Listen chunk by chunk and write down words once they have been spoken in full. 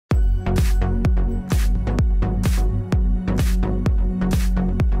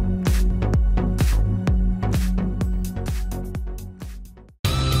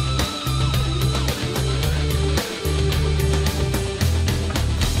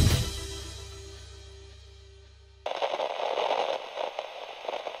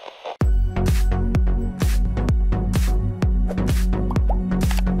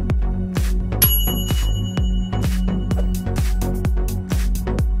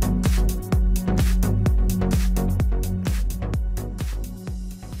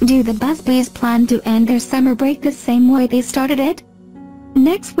Do the Busbys plan to end their summer break the same way they started it?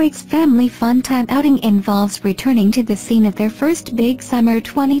 Next week's family fun time outing involves returning to the scene of their first big summer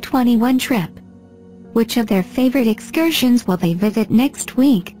 2021 trip. Which of their favorite excursions will they visit next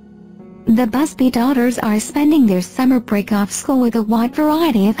week? The Busby daughters are spending their summer break off school with a wide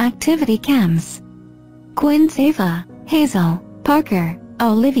variety of activity camps. Quinns, Ava, Hazel, Parker,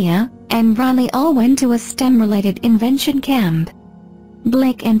 Olivia, and Riley all went to a STEM-related invention camp.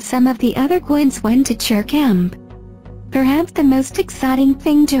 Blake and some of the other Quinns went to cheer camp. Perhaps the most exciting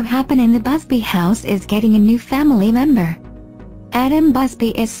thing to happen in the Busby house is getting a new family member. Adam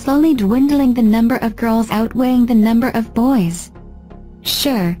Busby is slowly dwindling, the number of girls outweighing the number of boys.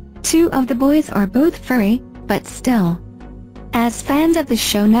 Sure, 2 of the boys are both furry, but still. As fans of the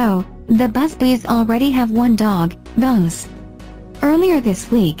show know, the Busbys already have 1 dog, Bose. Earlier this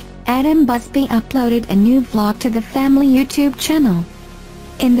week, Adam Busby uploaded a new vlog to the family YouTube channel.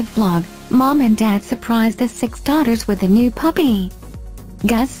 In the vlog, Mom and Dad surprised the 6 daughters with a new puppy.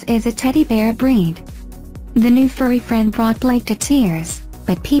 Gus is a teddy bear breed. The new furry friend brought Blake to tears,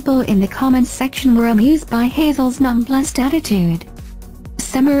 but people in the comments section were amused by Hazel's nonplussed attitude.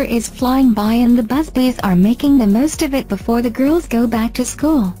 Summer is flying by and the Busbys are making the most of it before the girls go back to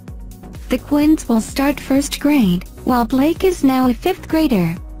school. The Quinns will start 1st grade, while Blake is now a 5th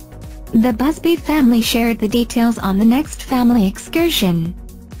grader. The Busby family shared the details on the next family excursion.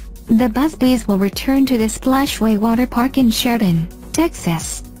 The Busbys will return to the Splashway Water Park in Sheridan,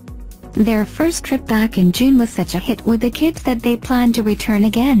 Texas. Their first trip back in June was such a hit with the kids that they plan to return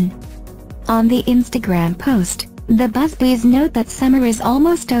again. On the Instagram post, the Busbys note that summer is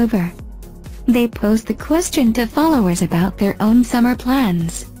almost over. They posed the question to followers about their own summer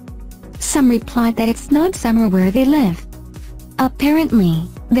plans. Some replied that it's not summer where they live. Apparently,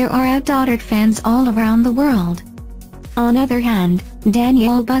 there are Outdaughtered fans all around the world. On the other hand,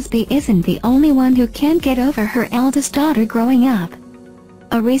 Danielle Busby isn't the only one who can't get over her eldest daughter growing up.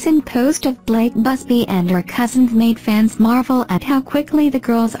 A recent post of Blake Busby and her cousins made fans marvel at how quickly the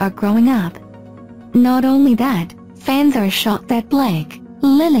girls are growing up. Not only that, fans are shocked that Blake,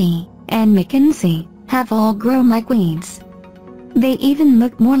 Lily, and Mackenzie have all grown like weeds. They even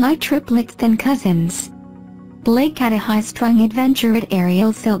look more like triplets than cousins. Blake had a high-strung adventure at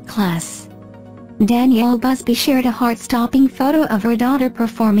aerial silk class. Danielle Busby shared a heart-stopping photo of her daughter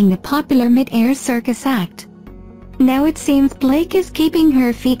performing the popular mid-air circus act. Now it seems Blake is keeping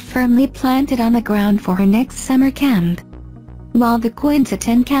her feet firmly planted on the ground for her next summer camp. While the Quinns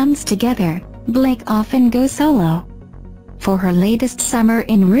attend camps together, Blake often goes solo. For her latest summer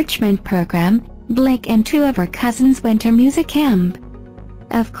enrichment program, Blake and 2 of her cousins went to music camp.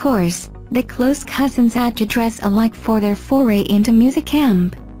 Of course, the close cousins had to dress alike for their foray into music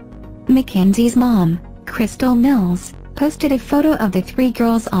camp. Mackenzie's mom, Crystal Mills, posted a photo of the 3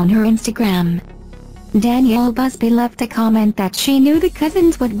 girls on her Instagram. Danielle Busby left a comment that she knew the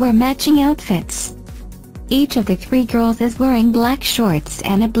cousins would wear matching outfits. Each of the 3 girls is wearing black shorts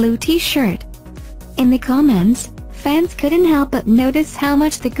and a blue t-shirt. In the comments, fans couldn't help but notice how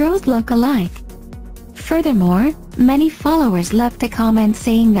much the girls look alike. Furthermore, many followers left a comment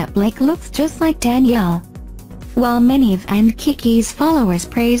saying that Blake looks just like Danielle. While many of Aunt Kiki's followers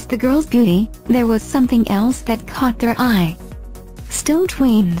praised the girls' beauty, there was something else that caught their eye. Still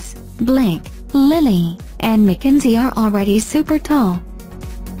tweens, Blake, Lily, and Mackenzie are already super tall.